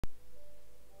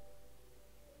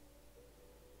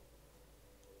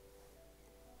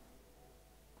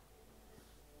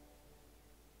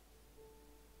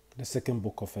The second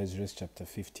book of Ezra, chapter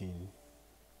 15,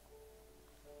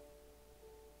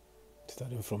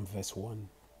 starting from verse 1.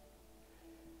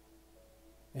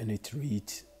 And it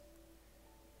reads,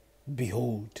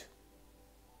 Behold,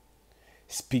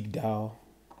 speak thou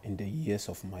in the ears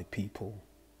of my people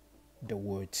the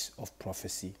words of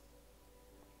prophecy,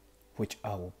 which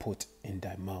I will put in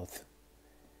thy mouth,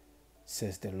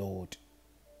 says the Lord,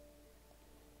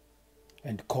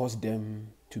 and cause them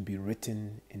to be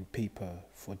written in paper,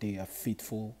 for they are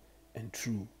faithful and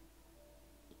true.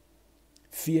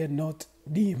 Fear not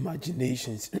the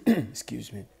imaginations,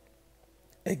 excuse me,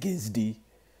 against thee.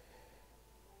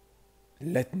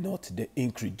 Let not the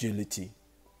incredulity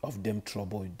of them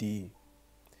trouble thee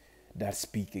that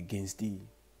speak against thee.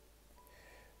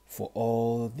 For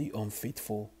all the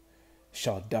unfaithful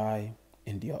shall die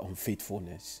in their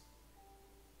unfaithfulness.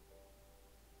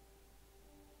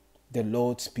 The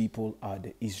Lord's people are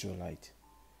the Israelites,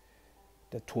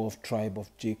 the 12th tribe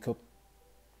of Jacob,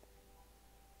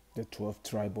 the 12th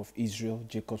tribe of Israel.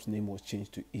 Jacob's name was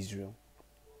changed to Israel.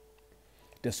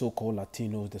 The so-called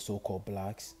Latinos, the so-called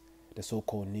blacks, the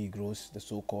so-called Negroes, the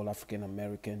so-called African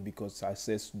American, because I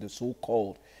says the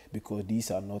so-called, because these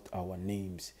are not our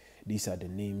names. These are the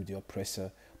names the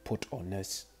oppressor put on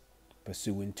us,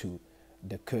 pursuant to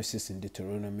the curses in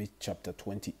Deuteronomy chapter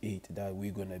 28, that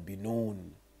we're going to be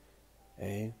known.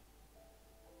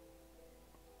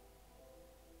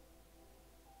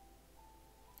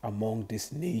 Among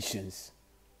these nations,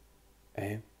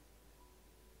 as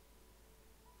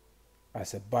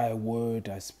a byword,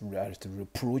 as a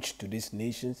reproach to these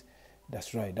nations.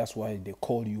 That's right. That's why they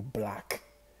call you black,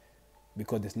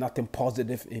 because there's nothing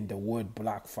positive in the word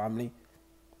black, family.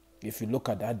 If you look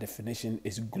at that definition,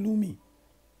 it's gloomy,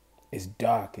 it's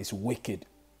dark, it's wicked.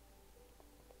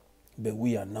 But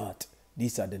we are not.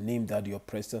 These are the names that the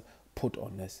oppressor put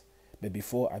on us. But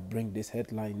before I bring this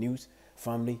headline news,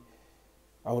 family,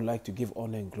 I would like to give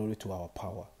honor and glory to our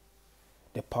power.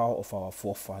 The power of our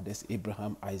forefathers,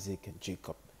 Abraham, Isaac, and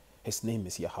Jacob. His name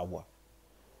is Yahawah.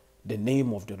 The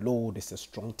name of the Lord is a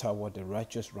strong tower. The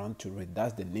righteous run to it.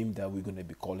 That's the name that we're going to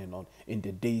be calling on in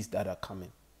the days that are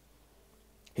coming.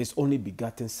 His only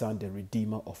begotten Son, the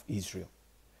Redeemer of Israel.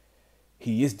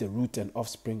 He is the root and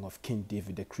offspring of King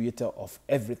David, the creator of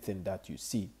everything that you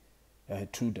see,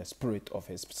 through the spirit of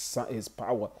his son, his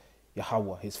power,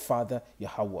 Yahawah, his father,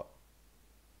 Yahawah.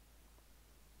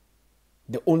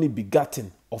 The only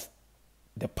begotten of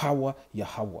the power,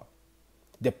 Yahawah.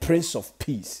 The Prince of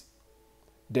Peace,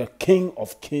 the King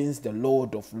of Kings, the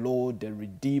Lord of Lords, the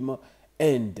Redeemer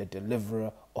and the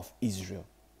Deliverer of Israel.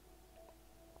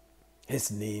 His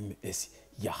name is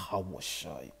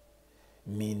Yahawashi,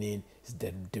 meaning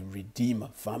the Redeemer,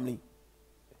 family.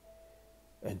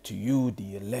 And to you,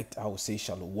 the elect, I will say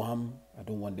Shalom. I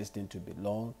don't want this thing to be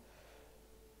long.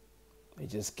 I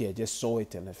just saw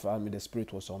it, and I found the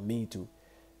Spirit was on me to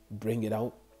bring it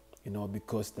out,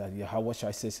 because that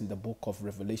Yahawashi says in the book of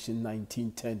Revelation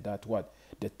 19:10 that what?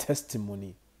 The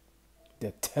testimony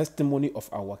of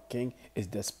our King is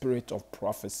the spirit of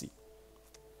prophecy.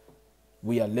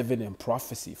 We are living in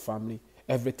prophecy, family.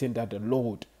 Everything that the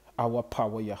Lord, our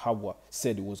power, Yahawah,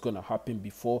 said it was going to happen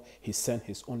before he sent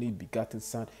his only begotten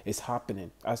Son is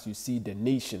happening. As you see the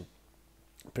nation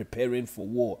preparing for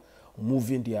war,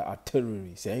 moving their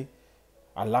artilleries,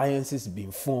 alliances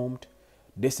being formed.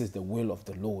 This is the will of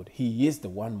the Lord. He is the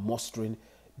one mustering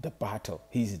the battle.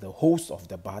 He is the host of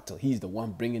the battle. He is the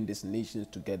one bringing these nations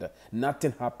together.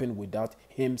 Nothing happened without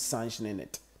him sanctioning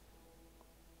it.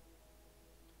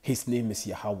 His name is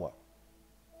Yahawah.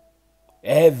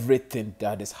 Everything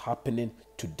that is happening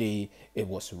today, it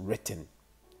was written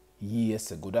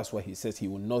years ago. That's why he says he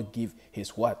will not give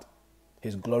his what?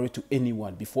 His glory to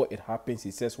anyone. Before it happens,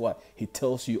 he says what? He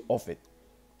tells you of it.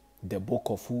 The book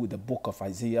of who? The book of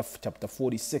Isaiah chapter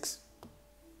 46.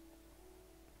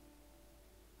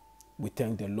 We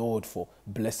thank the Lord for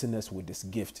blessing us with this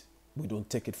gift. We don't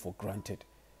take it for granted.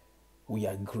 We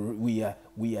are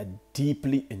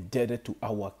deeply indebted to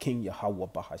our King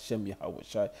Yahawah, Bahasham,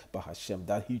 Yahawashi, Bahasham,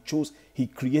 that he chose. He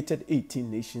created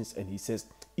 18 nations and he says,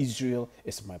 Israel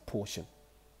is my portion.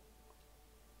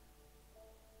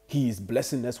 He is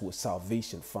blessing us with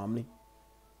salvation, family.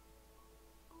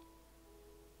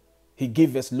 He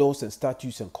gave us laws and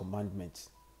statutes and commandments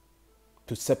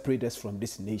to separate us from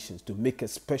these nations, to make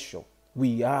us special.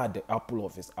 We are the apple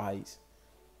of his eyes.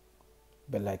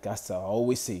 But like I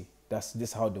always say, this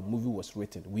is how the movie was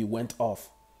written. We went off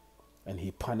and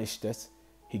he punished us.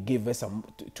 He gave us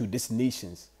to these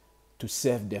nations to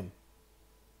serve them.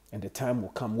 And the time will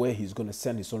come where he's going to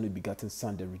send his only begotten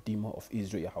Son, the Redeemer of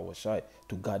Israel, Yahawashi,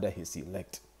 to gather his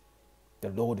elect. The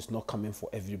Lord is not coming for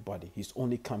everybody. He's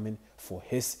only coming for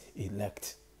his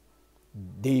elect.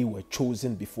 They were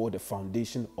chosen before the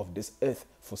foundation of this earth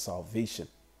for salvation.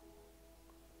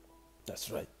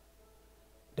 That's right.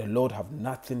 The Lord have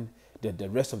nothing, the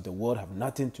rest of the world have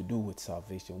nothing to do with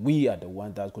salvation. We are the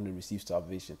one that's going to receive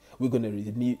salvation. We're going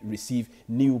to receive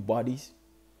new bodies.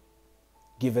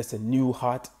 Give us a new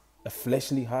heart, a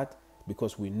fleshly heart,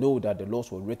 because we know that the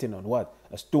laws were written on what?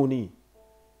 A stony.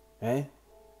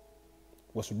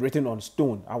 Was written on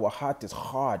stone. Our heart is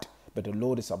hard, but the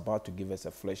Lord is about to give us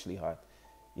a fleshly heart.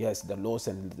 Yes, the laws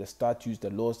and the statutes, the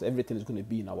laws, everything is going to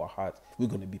be in our heart. We're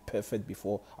going to be perfect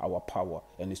before our power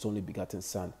and His only begotten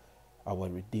Son, our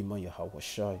Redeemer,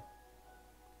 Yahawashi.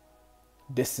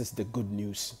 This is the good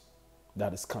news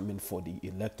that is coming for the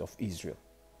elect of Israel.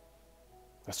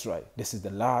 That's right. This is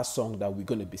the last song that we're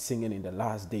going to be singing in the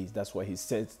last days. That's why He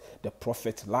says the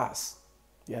prophet last.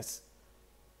 Yes.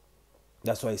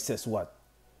 That's why He says what?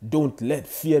 Don't let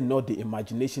fear not the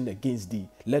imagination against thee.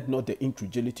 Let not the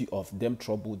incredulity of them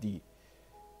trouble thee.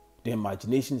 The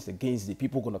imagination is against thee.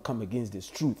 People are going to come against this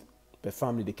truth. But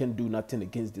family, they can't do nothing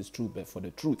against this truth but for the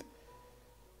truth.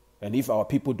 And if our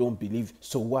people don't believe,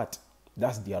 so what?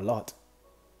 That's their lot.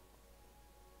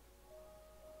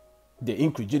 The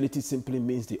incredulity simply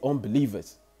means the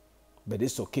unbelievers. But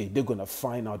it's okay. They're going to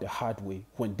find out the hard way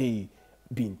when they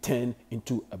being turned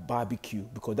into a barbecue,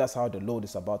 because that's how the Lord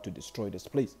is about to destroy this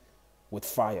place, with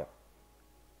fire.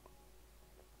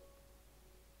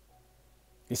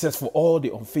 He says, for all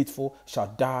the unfaithful shall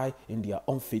die in their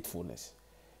unfaithfulness.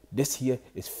 This here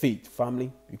is faith,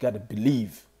 family. You got to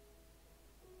believe.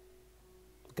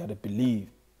 You got to believe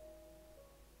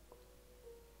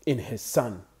in His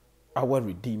Son, our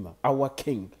Redeemer, our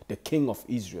King, the King of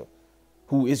Israel,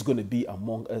 who is going to be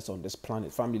among us on this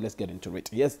planet. Family, let's get into it.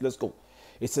 Yes, let's go.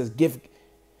 It says, this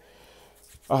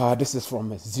is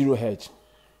from Zero Hedge.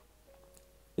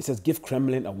 It says, give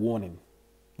Kremlin a warning.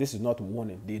 This is not a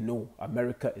warning. They know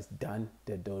America is done.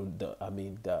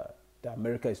 The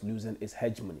America is losing its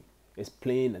hegemony. It's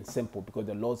plain and simple, because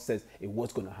the Lord says it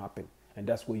was going to happen. And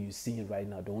that's what you're seeing right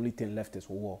now. The only thing left is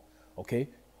war. Okay?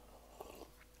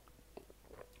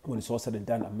 When it's all said and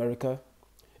done, America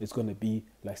is going to be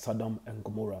like Sodom and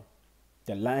Gomorrah.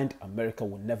 The land America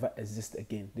will never exist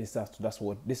again. This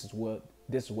is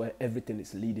where everything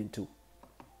is leading to.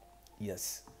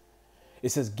 Yes. It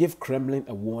says, give Kremlin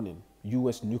a warning.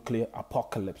 U.S. nuclear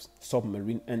apocalypse.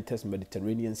 Submarine enters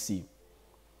Mediterranean Sea.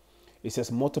 It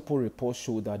says, multiple reports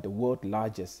show that the world's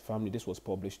largest, family, this was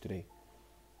published today.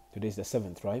 Today is the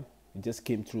 7th, right? It just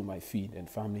came through my feed, and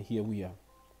family, here we are.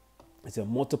 It's a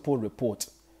multiple report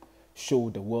show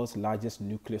the world's largest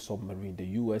nuclear submarine,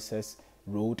 the USS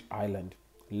Rhode Island,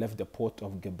 left the port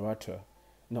of Gibraltar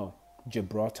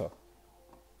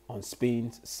on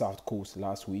Spain's south coast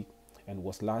last week and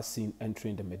was last seen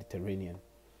entering the Mediterranean.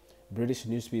 British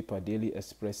newspaper Daily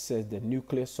Express says the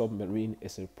nuclear submarine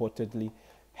is reportedly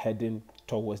heading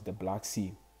towards the Black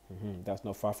Sea. That's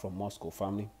not far from Moscow,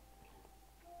 family.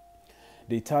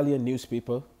 The Italian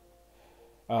newspaper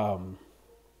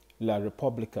La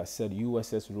Repubblica said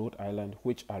USS Rhode Island,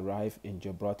 which arrived in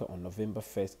Gibraltar on November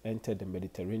 1st, entered the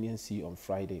Mediterranean Sea on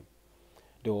Friday.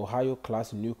 The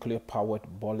Ohio-class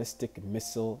nuclear-powered ballistic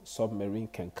missile submarine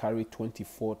can carry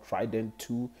 24 Trident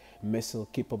II missiles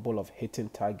capable of hitting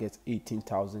targets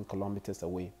 18,000 kilometers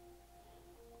away.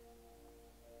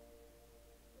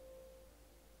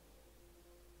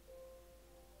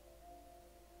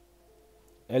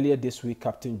 Earlier this week,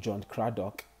 Captain John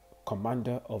Craddock,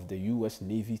 commander of the U.S.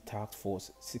 Navy Task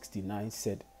Force 69,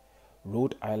 said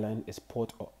Rhode Island's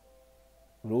port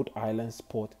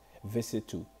visit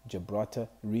to Gibraltar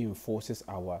reinforces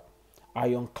our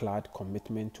ironclad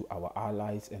commitment to our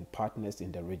allies and partners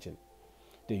in the region.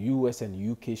 The U.S.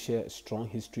 and UK share a strong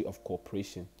history of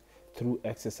cooperation through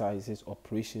exercises,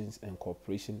 operations, and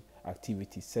cooperation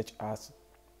activities such as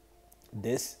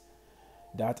this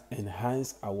that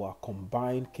enhance our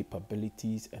combined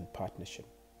capabilities and partnership.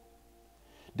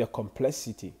 The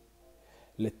complexity,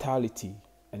 lethality,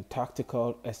 and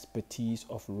tactical expertise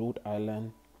of Rhode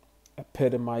Island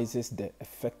epitomizes the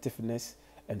effectiveness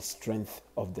and strength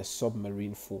of the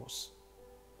submarine force.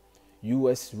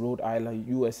 USS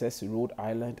Rhode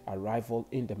Island arrival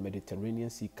in the Mediterranean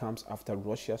Sea comes after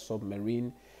Russia's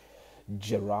submarine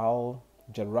Gerasimus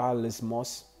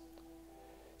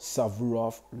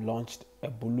Savrov launched a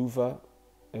Bulova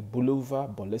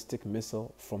ballistic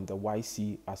missile from the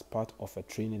YC as part of a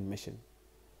training mission.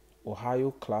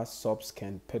 Ohio-class subs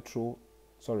can patrol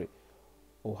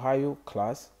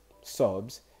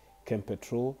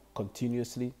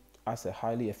continuously as a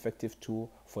highly effective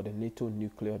tool for the NATO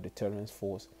nuclear deterrence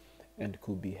force and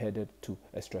could be headed to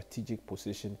a strategic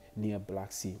position near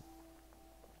Black Sea.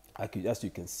 As you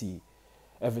can see,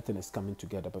 everything is coming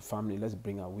together. But family, let's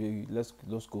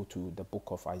go to the book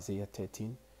of Isaiah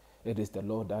 13. It is the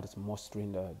Lord that is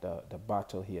mustering the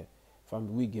battle here.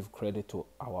 Family, we give credit to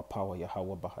our power,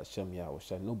 Yahawah, Bahasham,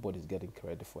 Yahawashi. Nobody's getting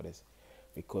credit for this,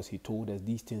 because he told us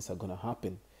these things are going to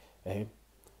happen.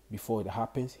 Before it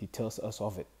happens, he tells us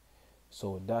of it.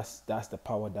 So that's the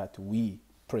power that we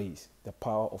praise, the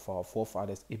power of our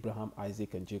forefathers, Abraham,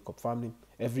 Isaac, and Jacob. Family,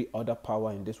 every other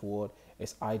power in this world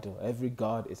is idle. Every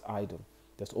God is idle.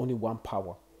 There's only one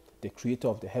power, the creator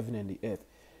of the heaven and the earth.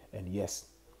 And yes,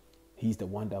 he's the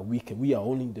one that we are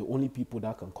the only people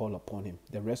that can call upon him.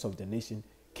 The rest of the nation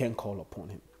can call upon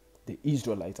him. The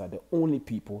Israelites are the only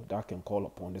people that can call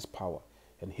upon this power.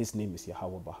 And his name is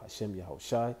Yahawah, Bahasham,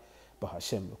 Yahawashi,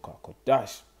 Bahasham,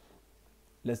 Qadash.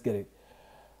 Let's get it.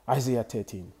 Isaiah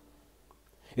 13.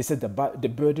 It said the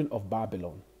burden of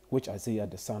Babylon, which Isaiah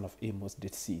the son of Amos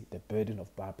did see. The burden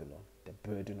of Babylon. The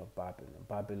burden of Babylon.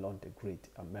 Babylon the great,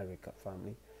 America,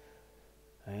 family.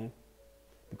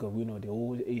 Because we know the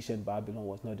old ancient Babylon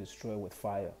was not destroyed with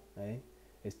fire.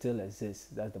 It still exists.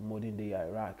 That's the modern day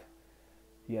Iraq.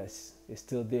 Yes, it's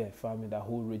still there, family. That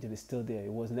whole region is still there.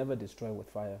 It was never destroyed with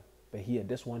fire. But here,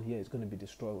 this one here is going to be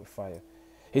destroyed with fire.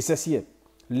 He says here,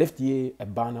 lift ye a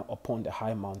banner upon the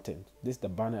high mountain. This is the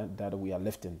banner that we are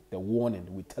lifting, the warning.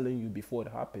 We're telling you before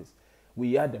it happens.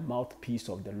 We are the mouthpiece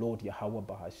of the Lord, Yahawah,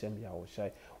 Bahasham,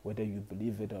 Yahawashi. Whether you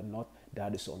believe it or not,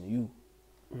 that is on you.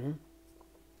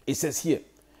 It says here,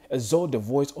 exalt the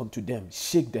voice unto them,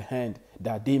 shake the hand,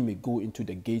 that they may go into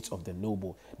the gates of the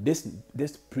noble. This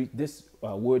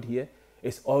word here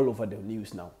is all over the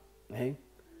news now.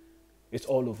 It's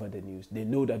all over the news. They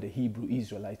know that the Hebrew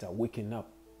Israelites are waking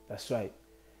up. That's right.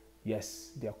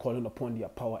 Yes, they are calling upon their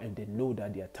power, and they know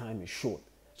that their time is short.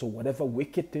 So whatever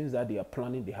wicked things that they are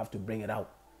planning, they have to bring it out.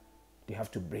 They have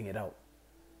to bring it out.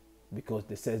 Because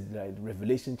they says that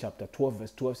Revelation chapter 12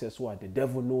 verse 12 says what? The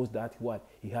devil knows that what?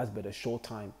 He has but a short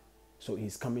time. So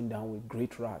he's coming down with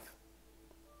great wrath.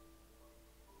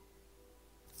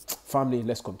 Family,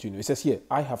 let's continue. It says here,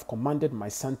 I have commanded my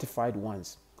sanctified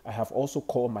ones. I have also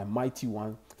called my mighty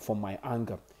one for my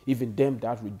anger, even them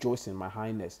that rejoice in my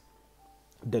highness.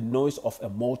 The noise of a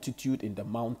multitude in the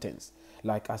mountains,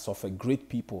 like as of a great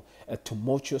people, a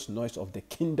tumultuous noise of the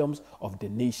kingdoms of the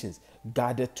nations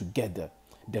gathered together.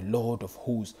 The Lord of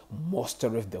hosts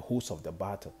mustereth the hosts of the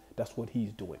battle. That's what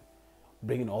he's doing.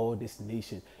 Bringing all these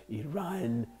nations,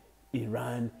 Iran,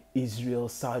 Israel,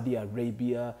 Saudi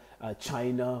Arabia,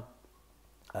 China,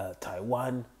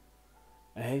 Taiwan,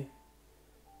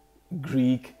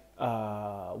 Greek,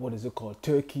 what is it called?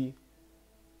 Turkey,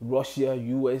 Russia,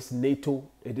 US, NATO.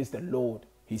 It is the Lord.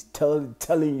 He's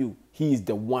telling you he is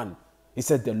the one. He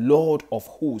said the Lord of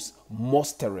hosts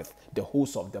mustereth the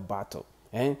hosts of the battle.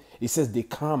 He says they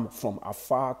come from a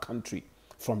far country,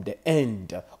 from the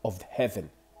end of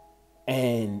heaven.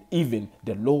 And even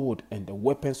the Lord and the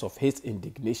weapons of his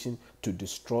indignation to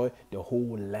destroy the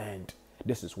whole land.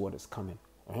 This is what is coming.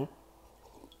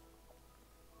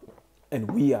 And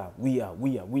we are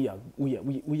rejoicing.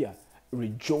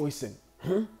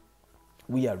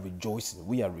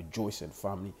 We are rejoicing,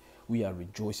 family. We are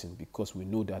rejoicing because we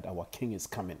know that our King is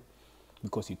coming.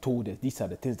 Because he told us these are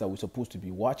the things that we're supposed to be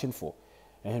watching for.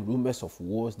 And rumors of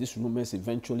wars, these rumors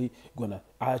eventually gonna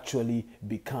actually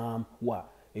become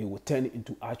what? It will turn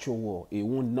into actual war. It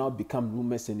will not become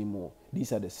rumors anymore.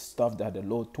 These are the stuff that the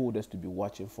Lord told us to be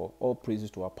watching for. All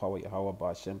praises to our power, Yahawah,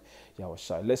 Bahasham,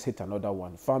 Yahawashi. Let's hit another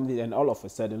one. Family, and all of a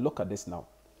sudden, look at this now.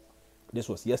 This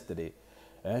was yesterday.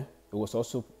 It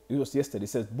was yesterday. It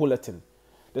says bulletin.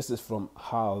 This is from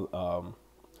Hal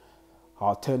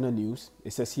Turner News.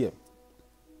 It says here,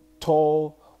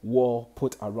 tall wall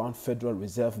put around Federal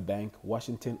Reserve Bank,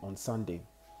 Washington on Sunday.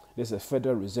 This is a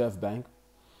Federal Reserve Bank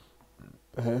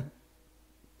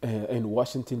in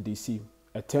Washington, D.C.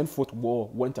 A 10-foot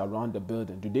wall went around the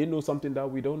building. Do they know something that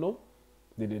we don't know?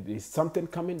 Is something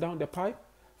coming down the pipe?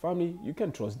 Family, you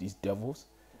can trust these devils.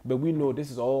 But we know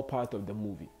this is all part of the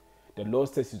movie. The Lord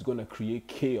says he's going to create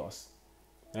chaos.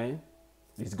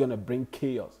 He's going to bring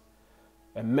chaos.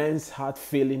 A man's heart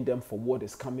failing them for what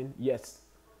is coming? Yes.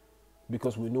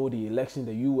 Because we know the election,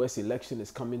 the U.S. election is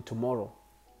coming tomorrow.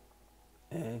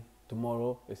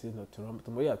 Tomorrow,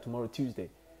 tomorrow Tuesday.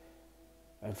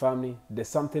 And family, there's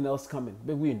something else coming.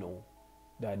 But we know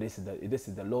that this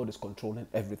is the Lord is controlling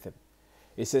everything.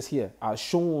 It says here, as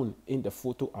shown in the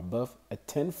photo above, a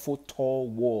 10-foot tall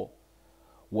wall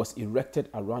was erected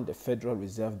around the Federal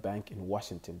Reserve Bank in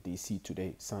Washington, D.C.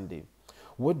 today, Sunday.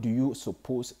 What do you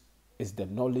suppose is the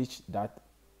knowledge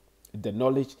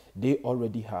they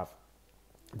already have?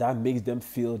 that makes them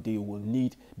feel they will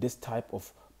need this type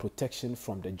of protection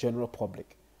from the general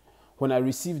public. When I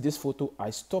received this photo, I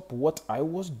stopped what I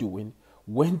was doing,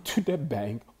 went to the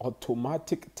bank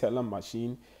automatic teller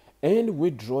machine, and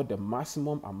withdraw the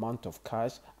maximum amount of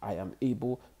cash I am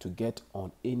able to get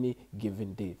on any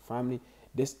given day. Family,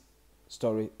 this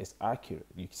story is accurate.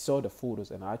 You saw the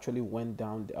photos, and I actually went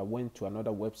to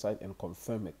another website and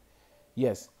confirmed it.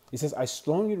 Yes, it says, I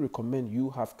strongly recommend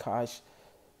you have cash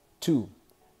too.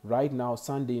 Right now,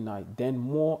 Sunday night, then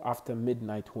more after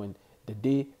midnight when the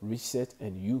day resets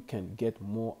and you can get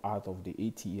more out of the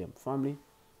ATM. Family,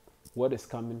 what is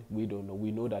coming, we don't know.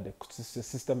 We know that the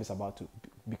system is about to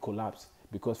be collapsed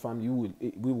because, family,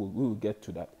 we will get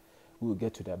to that. We will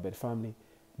get to that. But family,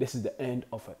 this is the end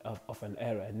of an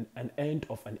era, an end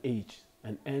of an age,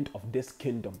 an end of this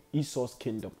kingdom, Esau's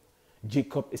kingdom.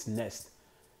 Jacob is next.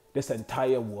 This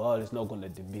entire world is not going to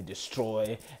be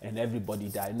destroyed and everybody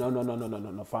die.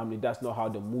 No, family. That's not how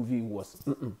the movie was.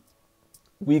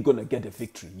 We're going to get the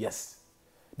victory. Yes.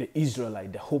 The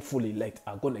Israelite, the hopeful elect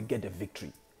are going to get the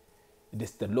victory.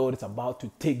 The Lord is about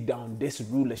to take down this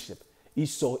rulership.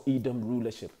 Esau, Edom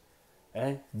rulership.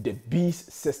 The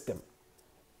beast system.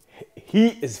 He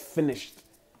is finished.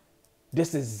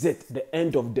 This is it. The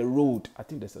end of the road. I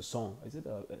think there's a song. Is it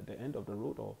the end of the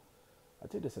road, or I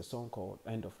think there's a song called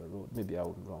End of the Road. Maybe I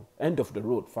was wrong. End of the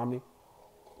Road, family.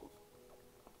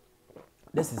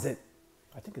 This is it.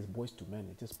 I think it's Boys to Men.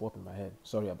 It just popped in my head.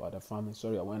 Sorry about that, family.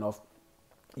 Sorry I went off.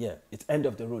 Yeah, it's end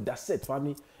of the road. That's it,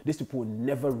 family. These people will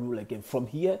never rule again. From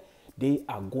here, they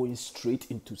are going straight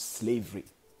into slavery.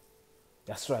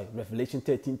 That's right. Revelation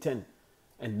 13:10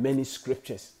 and many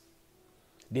scriptures.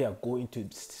 They are going to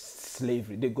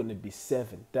slavery. They're going to be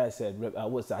serving. That's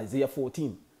was Isaiah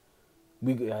 14.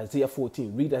 Isaiah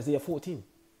 14. Read Isaiah 14.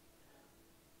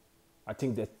 I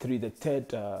think the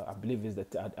third, I believe is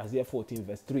Isaiah 14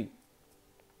 verse 3.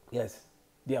 Yes,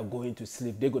 they are going to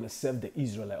slave. They're going to serve the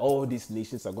Israelite. All these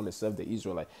nations are going to serve the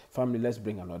Israelite. Family, let's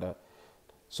bring another.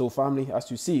 So family, as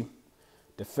you see,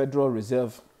 the Federal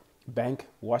Reserve Bank,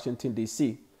 Washington,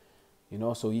 D.C.,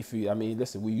 so if you,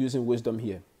 listen, we're using wisdom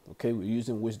here. Okay, we're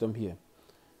using wisdom here.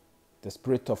 The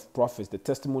spirit of prophets, the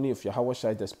testimony of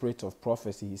Yahawashi, the spirit of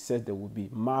prophecy. He said there will be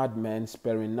madmen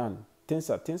sparing none. Things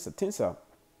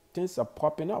are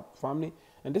popping up, family.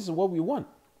 And this is what we want.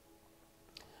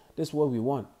 This is what we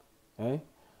want. Eh?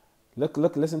 Look,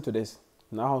 listen to this.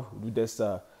 Now there's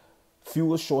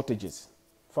fuel shortages.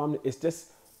 Family, it's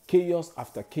just chaos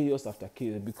after chaos after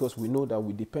chaos because we know that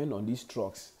we depend on these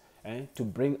trucks to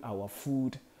bring our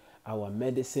food, our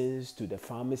medicines to the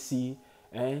pharmacy,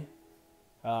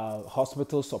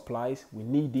 hospital supplies. We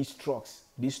need these trucks.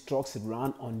 These trucks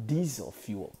run on diesel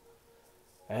fuel.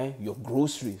 Your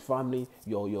grocery, family,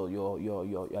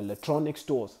 your electronic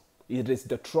stores. It is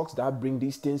the trucks that bring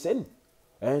these things in.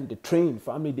 And the train,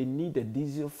 family, they need the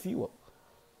diesel fuel.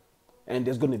 And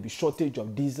there's going to be shortage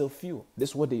of diesel fuel.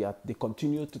 That's what they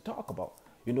continue to talk about.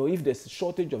 If there's a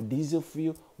shortage of diesel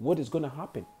fuel, what is going to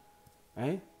happen?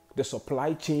 The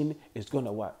supply chain is going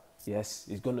to what? Yes,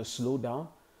 it's going to slow down.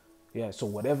 Yeah, so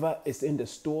whatever is in the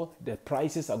store, the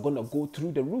prices are going to go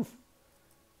through the roof.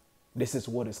 This is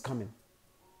what is coming.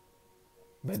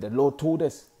 But the Lord told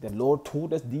us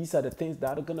these are the things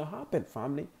that are going to happen,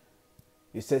 family.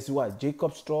 It says what?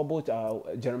 Jacob's trouble,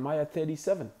 Jeremiah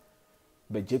 37.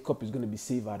 But Jacob is going to be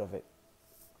saved out of it.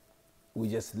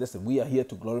 We are here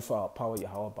to glorify our power,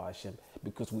 Yahawah Bahasham,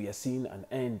 because we are seeing an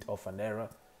end of an era.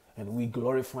 And we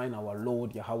glorifying our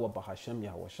Lord, Yahawah Bahasham,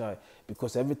 Yahawashi,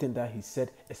 because everything that he said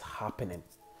is happening.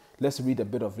 Let's read a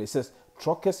bit of it. It says,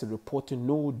 truckers reporting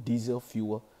no diesel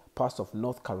fuel, parts of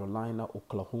North Carolina,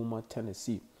 Oklahoma,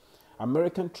 Tennessee.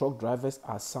 American truck drivers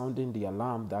are sounding the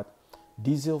alarm that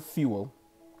diesel fuel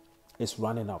is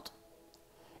running out.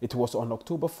 It was on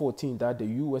October 14 that the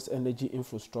U.S. Energy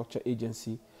Infrastructure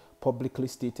Agency publicly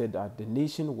stated that the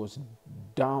nation was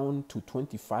down to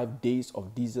 25 days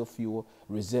of diesel fuel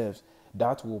reserves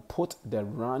that will put the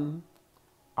run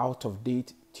out of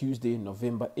date Tuesday,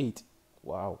 November 8.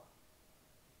 Wow.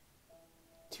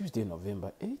 Tuesday,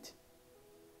 November 8?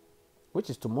 Which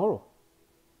is tomorrow.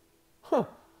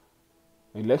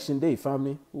 Election day,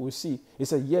 family. We will see. It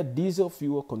said, yet diesel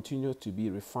fuel continues to be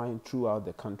refined throughout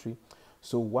the country.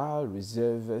 So while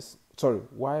reserves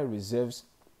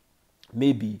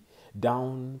may be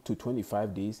down to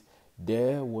 25 days,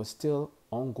 there was still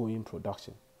ongoing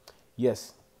production.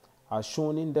 Yes, as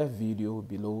shown in the video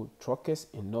below, truckers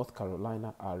in North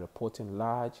Carolina are reporting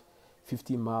large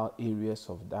 50-mile areas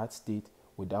of that state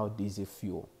without diesel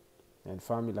fuel. And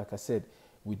family, like I said,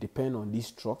 we depend on these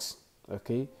trucks,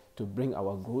 okay, to bring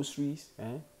our groceries,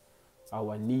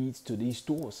 our needs to these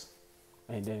stores.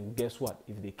 And then guess what?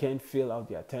 If they can't fill out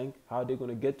their tank, how are they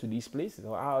going to get to these places?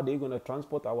 Or how are they going to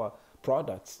transport our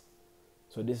products?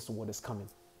 So this is what is coming.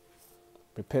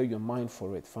 Prepare your mind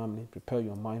for it, family. Prepare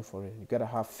your mind for it. You got to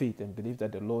have faith and believe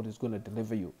that the Lord is going to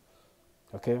deliver you.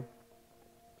 Okay?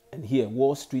 And here,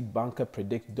 Wall Street banker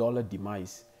predicts dollar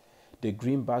demise. The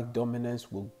greenback dominance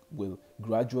will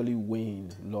gradually wane,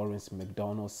 Lawrence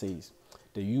McDonald says.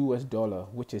 The US dollar,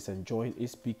 which is enjoying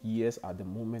its peak years at the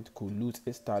moment, could lose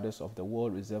its status of the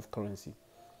world reserve currency.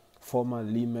 Former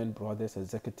Lehman Brothers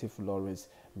executive Lawrence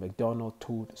McDonald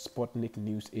told Sputnik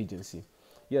News Agency.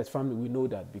 Yes, family, we know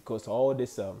that because all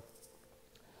this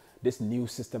this new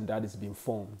system that is being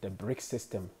formed, the BRICS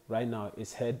system, right now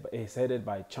is headed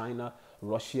by China,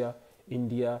 Russia,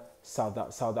 India, South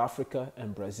Africa,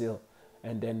 and Brazil.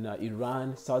 And then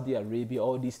Iran, Saudi Arabia,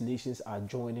 all these nations are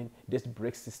joining this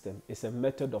BRICS system. It's a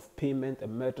method of payment, a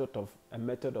method of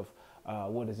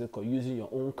what is it called? Using your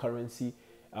own currency,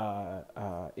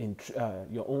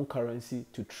 your own currency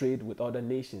to trade with other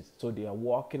nations. So they are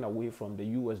walking away from the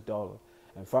US dollar.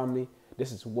 And family,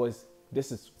 this is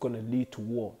going to lead to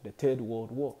war, the Third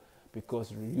World War, because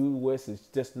the US is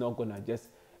just not going to just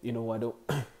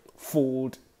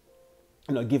fold,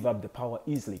 give up the power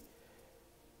easily.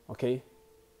 Okay,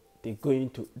 they're going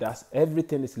to. That's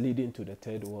everything is leading to the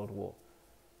Third World War,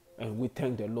 and we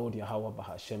thank the Lord Yahawah,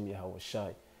 Bahasham,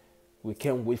 Yahawashi. We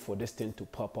can't wait for this thing to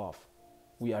pop off.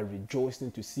 We are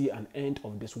rejoicing to see an end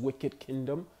of this wicked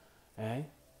kingdom.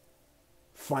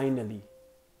 Finally,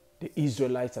 the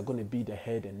Israelites are going to be the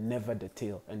head and never the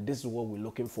tail, and this is what we're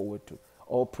looking forward to.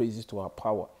 All praises to our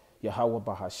power, Yahawah,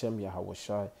 Bahasham,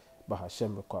 Yahawashi,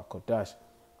 Bahasham, Qadash.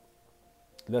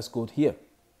 Let's go here.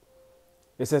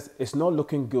 It says, it's not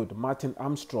looking good. Martin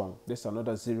Armstrong, this is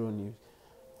another Zero News.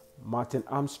 Martin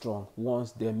Armstrong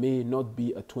warns there may not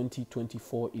be a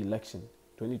 2024 election.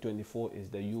 2024 is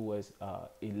the U.S.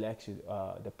 Election,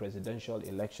 the presidential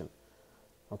election.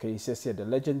 Okay, he says here, the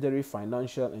legendary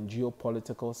financial and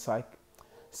geopolitical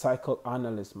cycle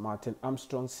analyst Martin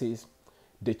Armstrong says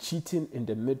the cheating in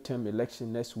the midterm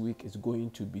election next week is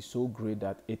going to be so great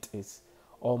that it is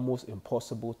almost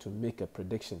impossible to make a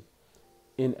prediction.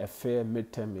 In a fair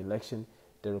midterm election,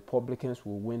 the Republicans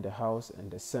will win the House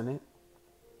and the Senate.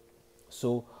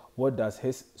 So what does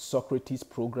his Socrates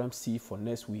program see for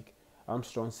next week?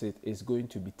 Armstrong said it's going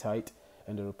to be tight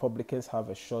and the Republicans have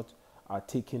a shot at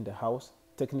taking the House.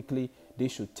 Technically, they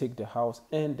should take the House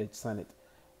and the Senate.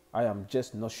 I am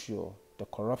just not sure. The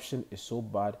corruption is so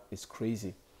bad, it's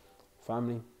crazy.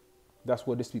 Family, that's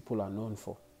what these people are known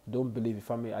for. Don't believe it,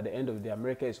 family. At the end of the day,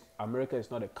 America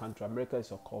is not a country. America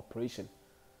is a corporation.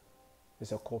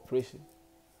 It's a corporation.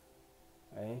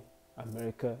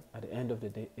 America, at the end of the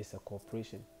day, is a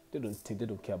corporation. They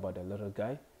don't care about the little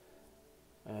guy.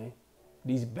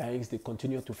 These banks, they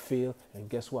continue to fail, and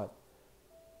guess what?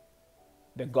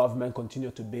 The government continue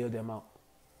to bail them out.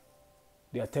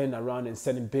 They are turning around and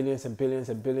sending billions and billions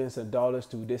and billions of dollars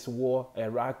to this war,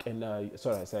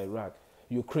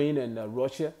 Ukraine and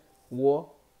Russia war.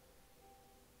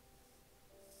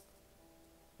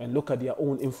 And look at their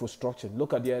own infrastructure.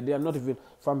 Look at they are not even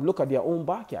look at their own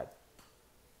backyard.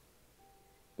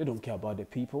 They don't care about the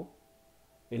people.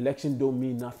 Election don't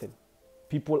mean nothing.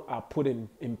 People are put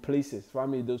in places.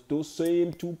 Family, those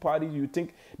same two parties, you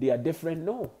think they are different?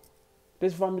 No.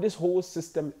 This whole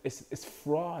system is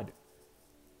fraud.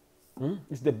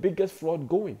 It's the biggest fraud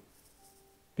going.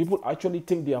 People actually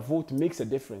think their vote makes a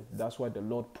difference. That's why the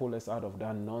Lord pulled us out of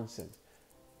that nonsense.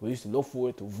 We used to look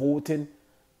forward to voting.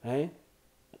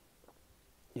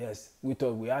 Yes, we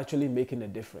thought we were actually making a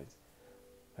difference.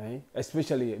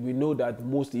 Especially, we know that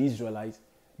most Israelites,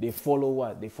 they follow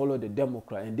what? They follow the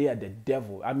Democrat, and they are the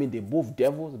devil. I mean, they're both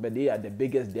devils, but they are the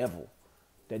biggest devil.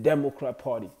 The Democrat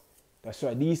Party. That's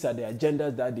right. These are the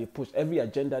agendas that they push. Every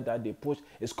agenda that they push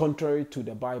is contrary to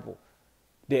the Bible.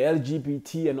 The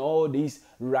LGBT and all these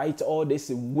rights, all this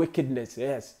wickedness,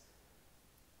 yes.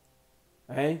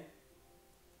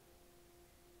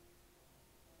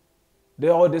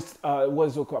 All this,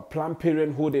 what's it called, Planned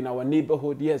Parenthood in our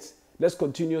neighborhood, yes. Let's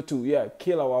continue to,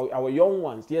 kill our young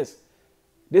ones, yes.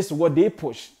 This is what they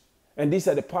push. And these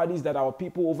are the parties that our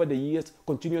people over the years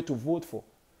continue to vote for.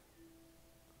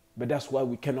 But that's why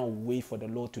we cannot wait for the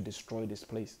Lord to destroy this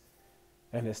place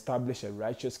and establish a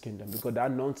righteous kingdom, because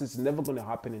that nonsense is never going to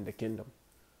happen in the kingdom.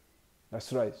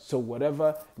 That's right. So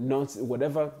whatever nonsense,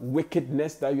 whatever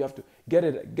wickedness that you have to get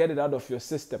it out of your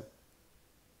system.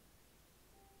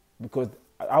 Because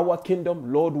our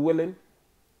kingdom, Lord willing,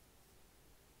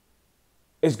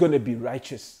 is going to be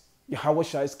righteous.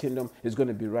 Yahawashi's kingdom is going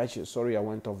to be righteous. Sorry, I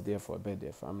went off there for a bit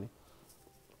there, family.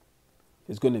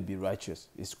 It's going to be righteous.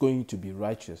 It's going to be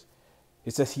righteous.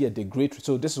 It says here the great.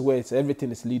 So this is where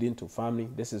everything is leading to, family.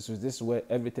 This is where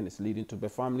everything is leading to.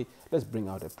 But family, let's bring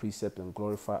out a precept and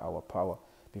glorify our power.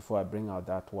 Before I bring out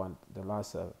that one, the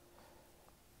last.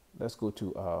 Let's go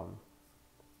to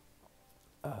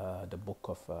the book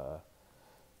of.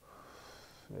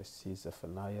 Let's see,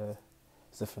 Zephaniah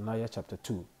chapter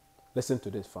 2. Listen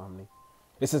to this, family.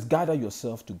 It says, "Gather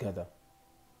yourself together.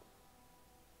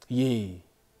 Yea,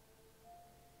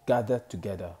 gather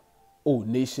together, O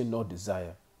nation not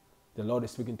desire." The Lord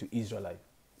is speaking to Israelites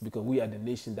because we are the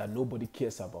nation that nobody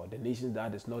cares about, the nation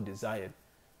that is not desired.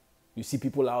 You see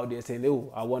people out there saying,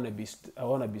 "Oh, I want to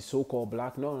be so-called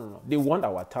black." No. They want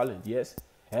our talent, yes.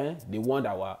 They want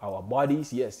our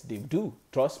bodies, yes. They do.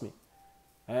 Trust me.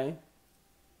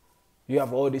 You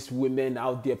have all these women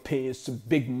out there paying some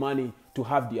big money to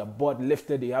have their butt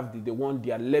lifted. They want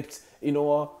their lips,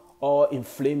 all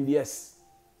inflamed. Yes,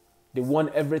 they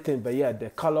want everything, but yeah, the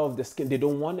color of the skin, they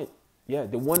don't want it. Yeah,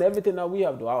 they want everything that we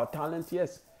have, though. Our talent,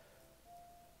 yes.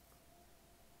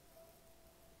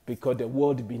 Because the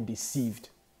world is being deceived.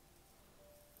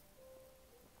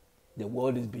 The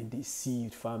world is being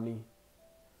deceived, family.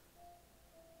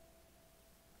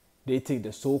 They take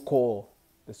the so-called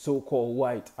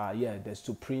white are, the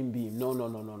supreme being. No.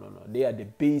 They are the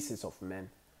basis of men,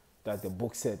 that the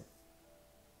book said.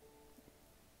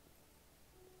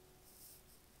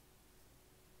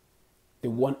 They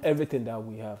want everything that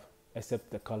we have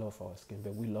except the color of our skin,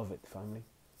 but we love it, family.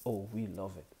 Oh, we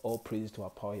love it. All praise to our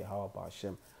power, Yahawah,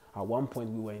 Bahasham. At one point,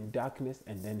 we were in darkness,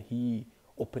 and then he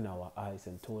opened our eyes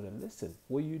and told us, "Listen,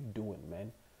 what are you doing,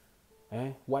 man?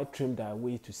 Why trim thy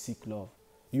way to seek love?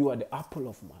 You are the apple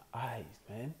of my eyes,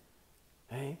 man.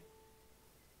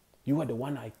 You are the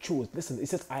one I chose." Listen, it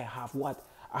says, "I have what?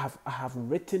 I have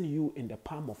written you in the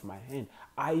palm of my hand.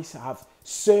 I have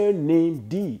surnamed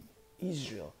thee,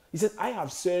 Israel." He says, "I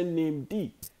have surnamed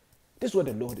thee." This is what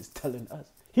the Lord is telling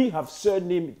us. He have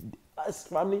surnamed us,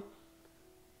 family.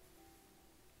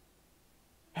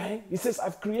 He says,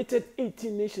 "I've created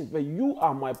 18 nations, but you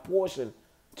are my portion."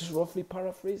 Just roughly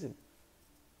paraphrasing.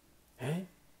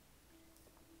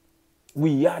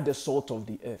 We are the salt of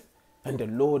the earth. And the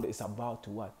Lord is about to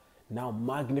what? Now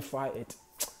magnify it.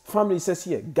 Family, says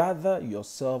here, "Gather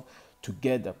yourself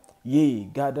together. Yea,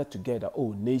 gather together,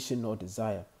 O nation not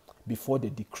desire. Before the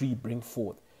decree bring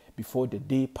forth. Before the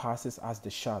day passes as the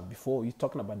shaft." Before, he's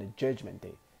talking about the judgment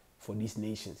day for these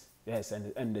nations. Yes,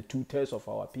 and the 2/3 of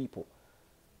our people.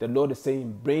 The Lord is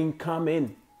saying, come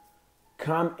in.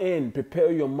 Come in.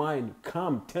 Prepare your mind.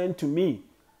 Come, turn to me.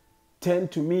 Turn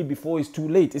to me before it's too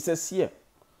late. It says here,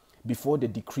 "Before the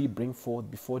decree bring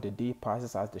forth, before the day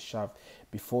passes as the shaft,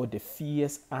 before the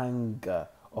fierce anger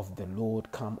of the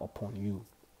Lord come upon you."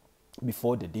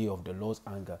 Before the day of the Lord's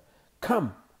anger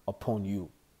come upon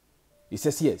you. It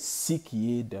says here, "Seek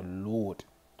ye the Lord,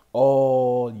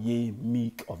 all ye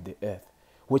meek of the earth,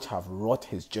 which have wrought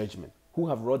his judgment." Who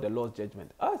have wrought the Lord's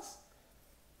judgment? Us.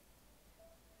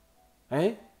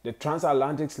 The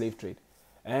transatlantic slave trade.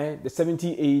 The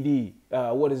 70 AD,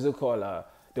 what is it called?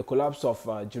 The collapse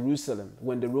of Jerusalem,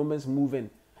 when the Romans move in,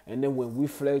 and then when we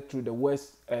fled through the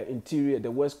west interior,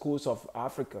 the west coast of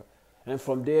Africa, and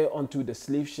from there onto the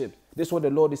slave ship. This is what the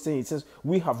Lord is saying. He says,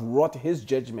 "We have wrought his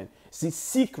judgment." See,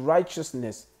 seek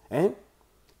righteousness,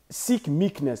 seek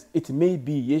meekness. It may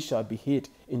be ye shall be hid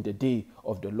in the day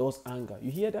of the Lord's anger.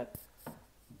 You hear that?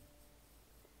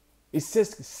 It says,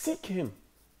 seek him.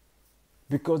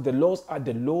 Because the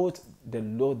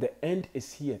end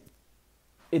is here.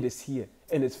 It is here.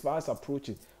 And it's fast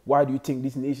approaching. Why do you think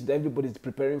these nations, everybody is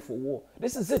preparing for war?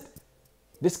 This is it.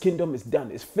 This kingdom is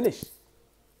done. It's finished.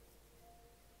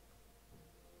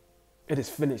 It is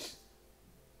finished.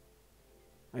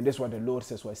 And that's what the Lord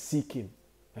says, "Well, seek him.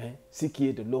 Seek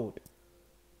ye the Lord."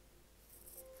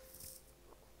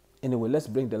 Anyway, let's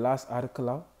bring the last article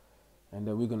out. And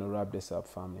then we're going to wrap this up,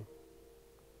 family.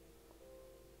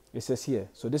 It says here,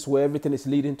 so this is where everything is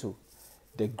leading to.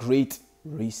 The great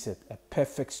reset, a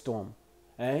perfect storm.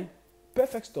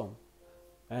 Perfect storm.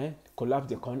 Collapse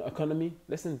the economy.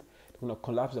 Listen, they're going to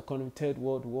collapse the economy, Third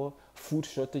World War, food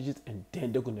shortages, and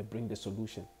then they're going to bring the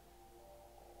solution.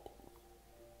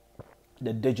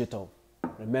 The digital.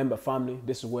 Remember, family,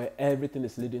 this is where everything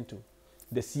is leading to.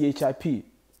 The CHIP,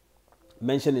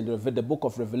 mentioned in the book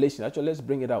of Revelation. Actually, let's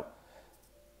bring it out.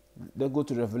 Let's go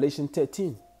to Revelation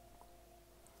 13.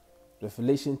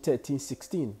 Revelation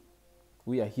 13:16.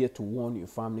 We are here to warn you,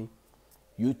 family.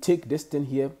 You take this thing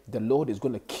here, the Lord is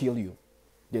going to kill you.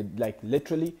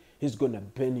 Literally, he's going to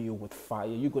burn you with fire.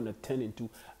 You're going to turn into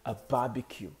a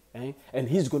barbecue. And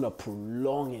he's going to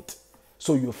prolong it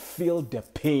so you feel the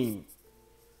pain.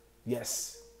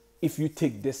 Yes. if you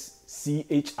take this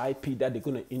CHIP that they're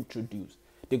going to introduce.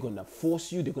 They're going to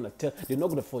force you. They're not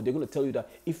going to force. They're going to tell you that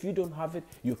if you don't have it,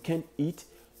 you can't eat,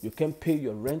 you can't pay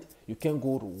your rent, you can't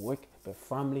go to work. But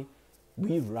family,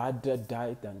 we rather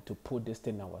die than to put this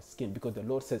thing in our skin, because the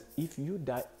Lord says, if you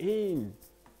die in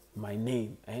my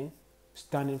name,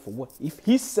 standing for what? If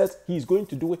he says he's going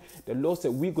to do it, the Lord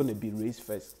said we're going to be raised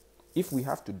first. If we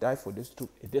have to die for this truth,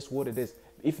 it is what it is.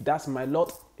 If that's my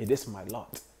lot, it is my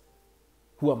lot.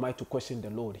 Who am I to question the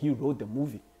Lord? He wrote the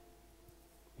movie.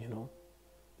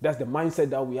 That's the mindset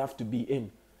that we have to be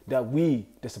in. That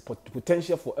there's a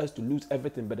potential for us to lose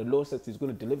everything, but the Lord says he's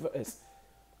going to deliver us.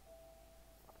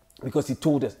 Because he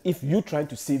told us, if you're trying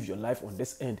to save your life on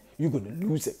this end, you're going to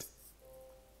lose it.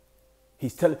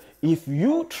 He's telling, if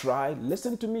you try,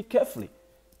 listen to me carefully,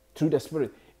 through the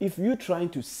Spirit, if you're trying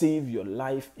to save your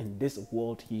life in this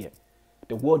world here,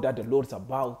 the world that the Lord is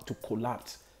about to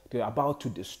collapse, they're about to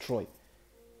destroy,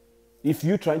 if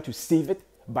you're trying to save it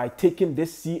by taking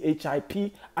this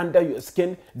CHIP under your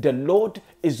skin, the Lord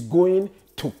is going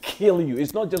to kill you.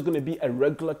 It's not just going to be a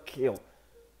regular kill.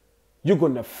 You're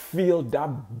going to feel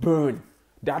that burn,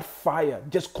 that fire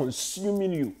just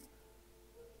consuming you.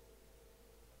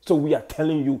 So we are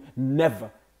telling you,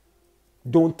 never.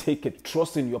 Don't take it.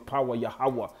 Trust in your power,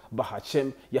 Yahawah,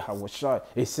 Bahasham, Yahawashi.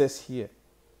 It says here.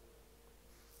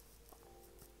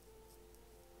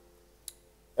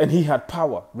 And he had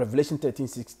power. Revelation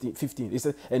 13:15. It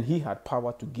says, and he had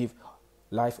power to give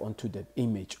life unto the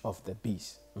image of the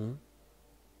beast.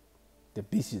 The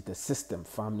beast is the system,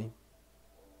 family.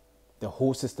 The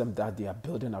whole system that they are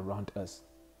building around us.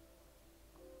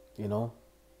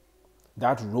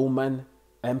 That Roman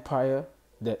Empire,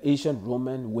 the ancient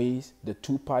Roman ways, the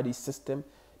two-party system,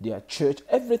 their church,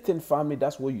 everything, family,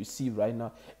 that's what you see right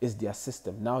now is their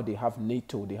system. Now they have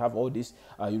NATO, they have all these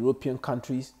European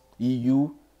countries, EU.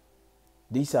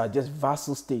 These are just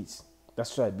vassal states.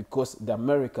 That's right, because the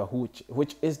America,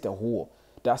 which is the whore,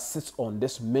 that sits on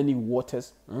this many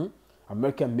waters.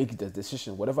 America makes the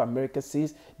decision. Whatever America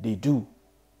says, they do.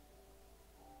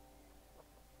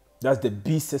 That's the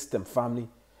beast system, family.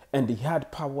 And they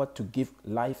had power to give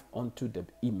life unto the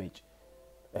image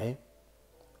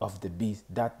of the beast.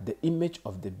 That the image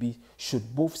of the beast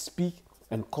should both speak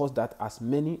and cause that as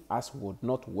many as would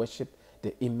not worship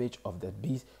the image of the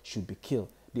beast should be killed.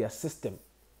 Their system.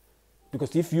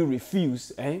 Because if you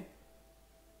refuse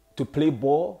to play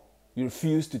ball, you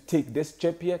refuse to take this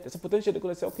chip here, there's a potential they're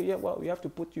going to say, okay, yeah, well, we have to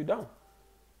put you down.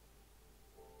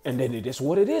 And then it is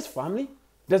what it is, family.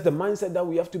 That's the mindset that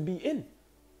we have to be in.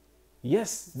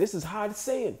 Yes, this is hard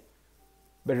saying.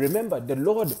 But remember, the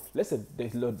Lord, listen, the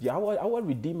Lord, Yahawah, our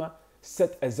Redeemer,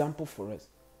 set example for us.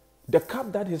 The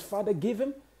cup that his father gave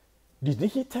him, did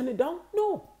he turn it down?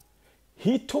 No.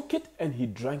 He took it and he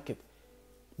drank it.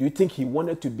 Do you think he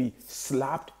wanted to be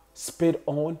slapped, spit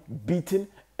on, beaten,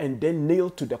 and then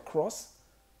nailed to the cross?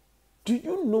 Do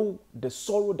you know the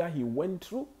sorrow that he went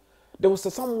through? There was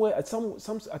somewhere, I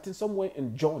think somewhere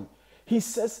in John, he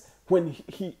says when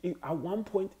he at one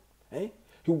point, he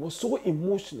was so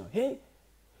emotional.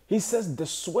 He says the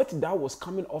sweat that was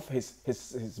coming off his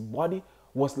body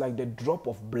was like the drop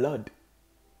of blood.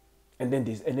 And then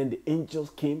the angels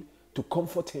came to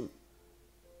comfort him.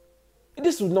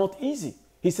 This was not easy.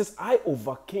 He says, I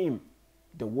overcame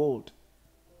the world.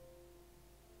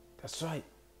 That's right.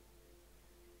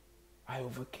 I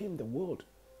overcame the world.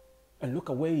 And look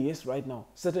at where he is right now,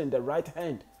 sitting in the right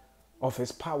hand of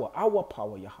his power, our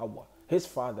power, Yahawah, his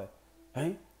Father,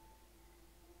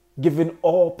 giving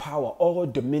all power, all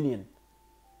dominion.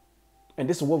 And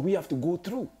this is what we have to go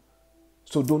through.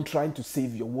 So don't try to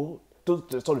save your world.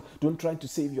 Don't try to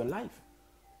save your life.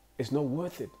 It's not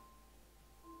worth it.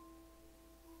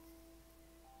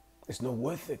 It's not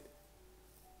worth it.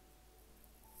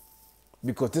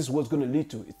 Because this is what's going to lead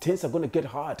to. Things are going to get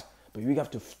hard. But we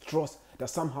have to trust that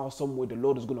somehow, someway, the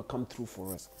Lord is going to come through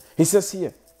for us. He says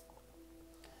here,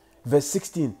 verse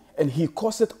 16, and he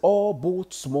causeth all,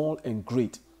 both small and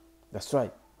great. That's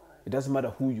right. It doesn't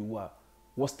matter who you are,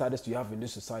 what status you have in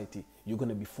this society, you're going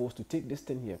to be forced to take this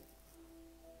thing here.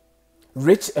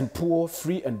 Rich and poor,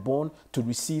 free and bond, to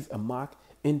receive a mark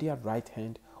in their right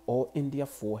hand or in their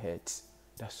foreheads.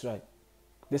 That's right.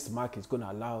 This mark is going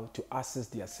to allow to access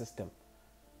their system.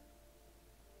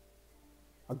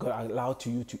 Allow to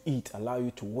you to eat, allow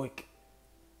you to work.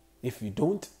 If you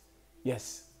don't,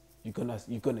 yes, you're gonna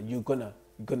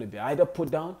be either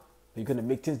put down, or you're gonna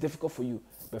make things difficult for you.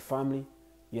 But family,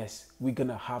 yes, we're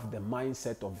gonna have the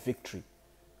mindset of victory.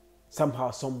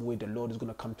 Somehow, some way, the Lord is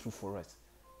gonna come through for us.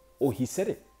 Oh, he said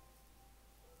it.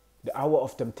 The hour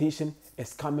of temptation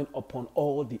is coming upon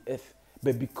all the earth,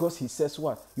 But because he says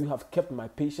what? You have kept my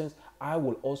patience, I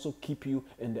will also keep you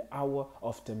in the hour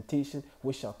of temptation,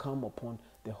 which shall come upon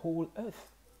the whole earth.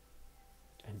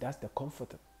 And that's the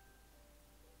comforter.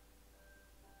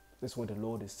 That's what the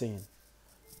Lord is saying.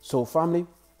 So, family,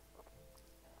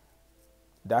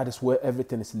 that is where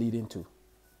everything is leading to.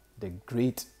 The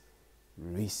great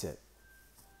reset.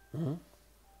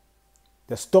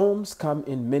 The storms come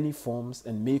in many forms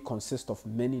and may consist of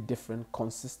many different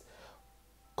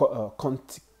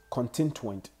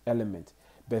constituent elements.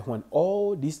 But when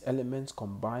all these elements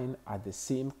combine at the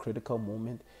same critical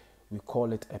moment, we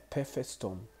call it a perfect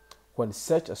storm. When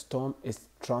such a storm is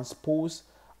transposed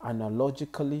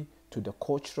analogically to the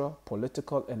cultural,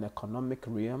 political, and economic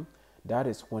realm, that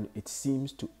is when it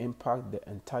seems to impact the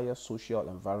entire social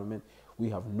environment. We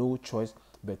have no choice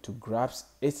but to grasp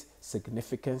its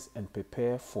significance and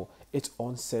prepare for its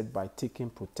onset by taking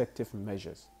protective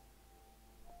measures.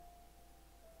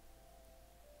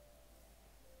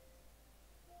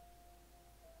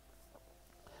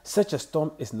 Such a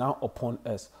storm is now upon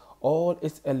us. All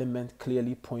its elements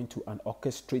clearly point to an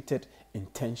orchestrated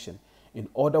intention. In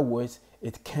other words,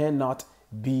 it cannot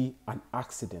be an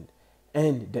accident.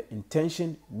 And the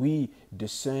intention we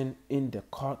discern in the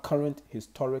current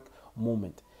historic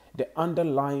moment. The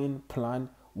underlying plan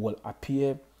will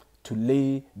appear to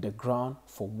lay the ground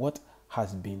for what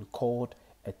has been called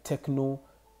a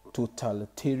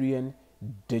techno-totalitarian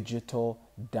digital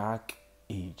dark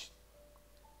age,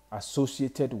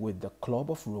 associated with the Club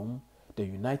of Rome, the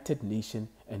United Nations,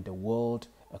 and the World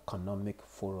Economic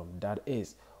Forum. That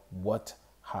is what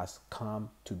has come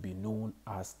to be known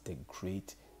as the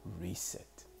Great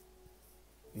Reset.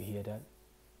 You hear that?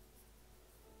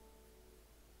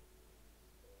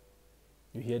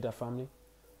 You hear that, family?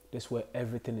 This is where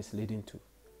everything is leading to.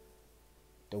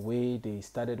 The way they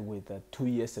started with 2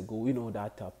 years ago, you know,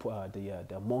 that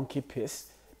the monkey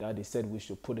piss that they said we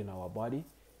should put in our body.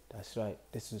 That's right.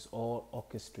 This is all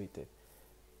orchestrated.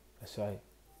 That's right.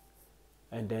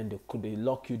 And then they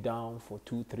lock you down for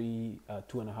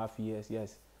 2.5 years,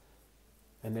 yes.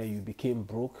 And then you became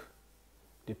broke.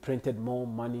 They printed more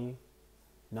money.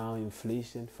 Now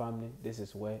inflation, family. This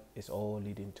is where it's all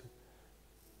leading to.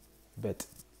 But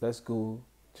let's go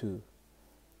to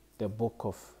the book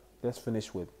of, let's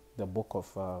finish with the book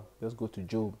of, let's go to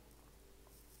Job.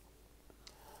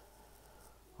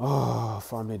 Oh,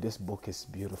 family, this book is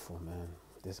beautiful, man.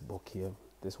 This book here,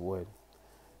 this word.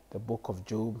 The book of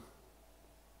Job.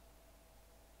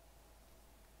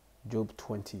 Job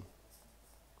 20,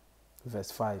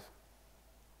 verse 5.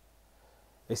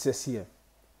 It says here,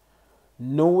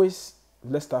 knowest,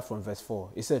 let's start from verse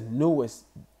 4. It said, knowest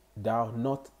thou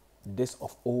not this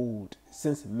of old,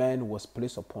 since man was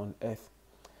placed upon earth,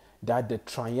 that the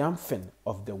triumphing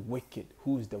of the wicked,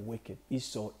 who is the wicked?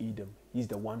 Esau, Edom. He's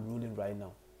the one ruling right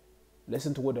now.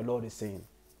 Listen to what the Lord is saying.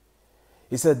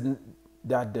 He said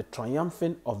that the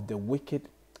triumphing of the wicked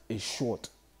is short,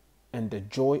 and the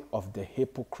joy of the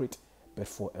hypocrite but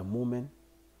for a moment.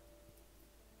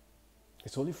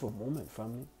 It's only for a moment,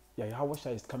 family.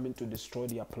 Yahawashi is coming to destroy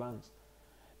their plans.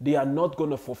 They are not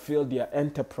going to fulfill their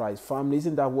enterprise, family.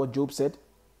 Isn't that what Job said?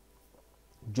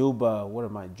 Job, what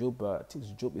am I? Job, I think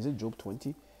it's Job. Is it Job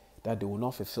 20? That they will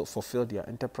not fulfill their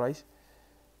enterprise.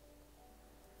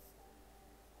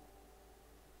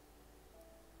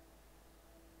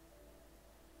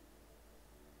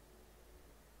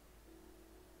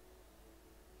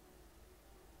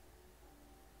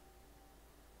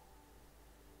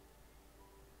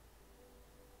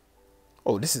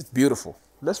 Oh, this is beautiful.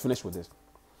 Let's finish with this.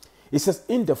 It says,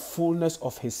 in the fullness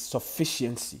of his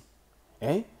sufficiency.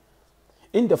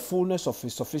 In the fullness of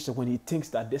his sufficiency, when he thinks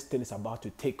that this thing is about to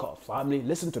take off. Family,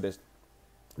 listen to this.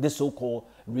 This so-called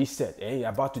reset,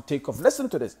 about to take off. Listen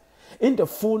to this. In the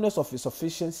fullness of his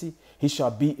sufficiency, he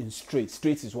shall be in straits.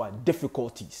 Straits is what?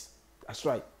 Difficulties. That's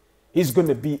right. He's going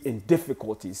to be in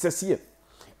difficulties. It says here,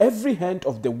 every hand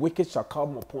of the wicked shall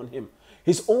come upon him.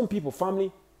 His own people,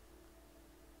 family,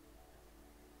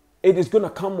 it is going to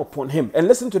come upon him. And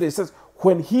listen to this. It says,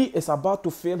 when he is about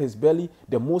to fill his belly,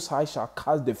 the Most High shall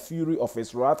cast the fury of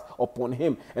his wrath upon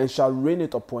him and shall rain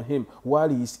it upon him while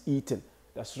he is eating.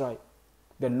 That's right.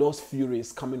 The Lord's fury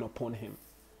is coming upon him.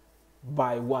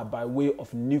 By what? By way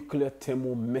of nuclear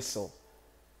thermal missile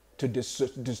to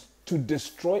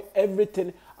destroy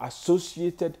everything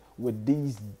associated with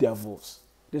these devils.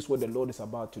 This is what the Lord is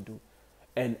about to do.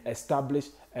 And establish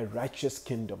a righteous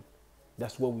kingdom.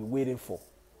 That's what we're waiting for.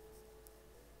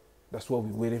 That's what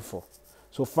we're waiting for.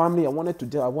 So, family, I wanted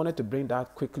to bring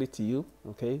that quickly to you,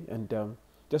 okay? And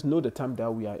just know the time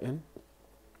that we are in,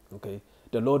 okay?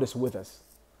 The Lord is with us.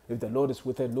 If the Lord is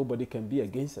with us, nobody can be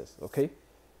against us, okay?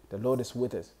 The Lord is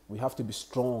with us. We have to be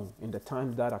strong in the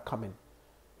times that are coming.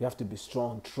 We have to be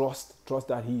strong. Trust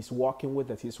that He is walking with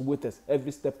us. He's with us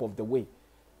every step of the way.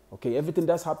 Okay, everything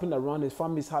that's happening around His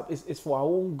family is for our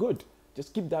own good.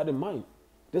 Just keep that in mind.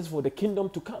 This is for the kingdom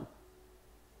to come.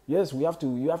 Yes, you have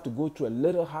to go through a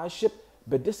little hardship,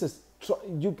 but this is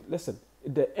listen.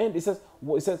 The end. It says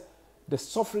the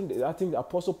suffering. I think the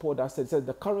Apostle Paul that said, it says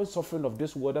the current suffering of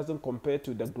this world doesn't compare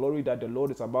to the glory that the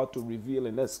Lord is about to reveal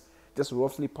in us. Just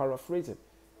roughly paraphrasing.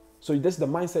 So this is the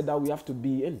mindset that we have to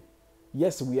be in.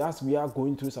 Yes, we are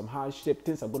going through some hardship.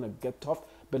 Things are going to get tough.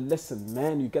 But listen,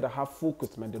 man, you got to have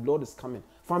focus, man. The Lord is coming.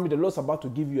 Family, the Lord's about to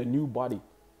give you a new body.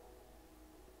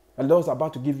 And the Lord's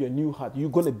about to give you a new heart. You're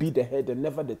going to be the head and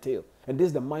never the tail. And this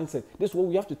is the mindset. This is what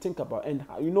we have to think about. And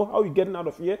you know how you're getting out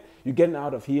of here? You're getting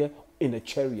out of here in a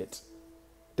chariot.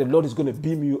 The Lord is going to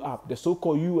beam you up. The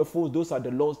so-called UFOs, those are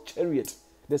the Lord's chariots.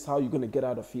 That's how you're going to get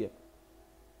out of here.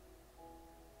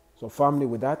 So family,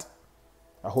 with that,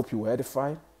 I hope you were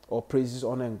edified. All praises,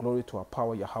 honor, and glory to our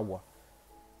power, Yahawah.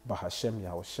 Bahasham,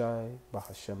 Yahawashi,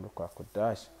 Bahasham,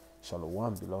 Qadash.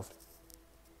 Shalom, beloved.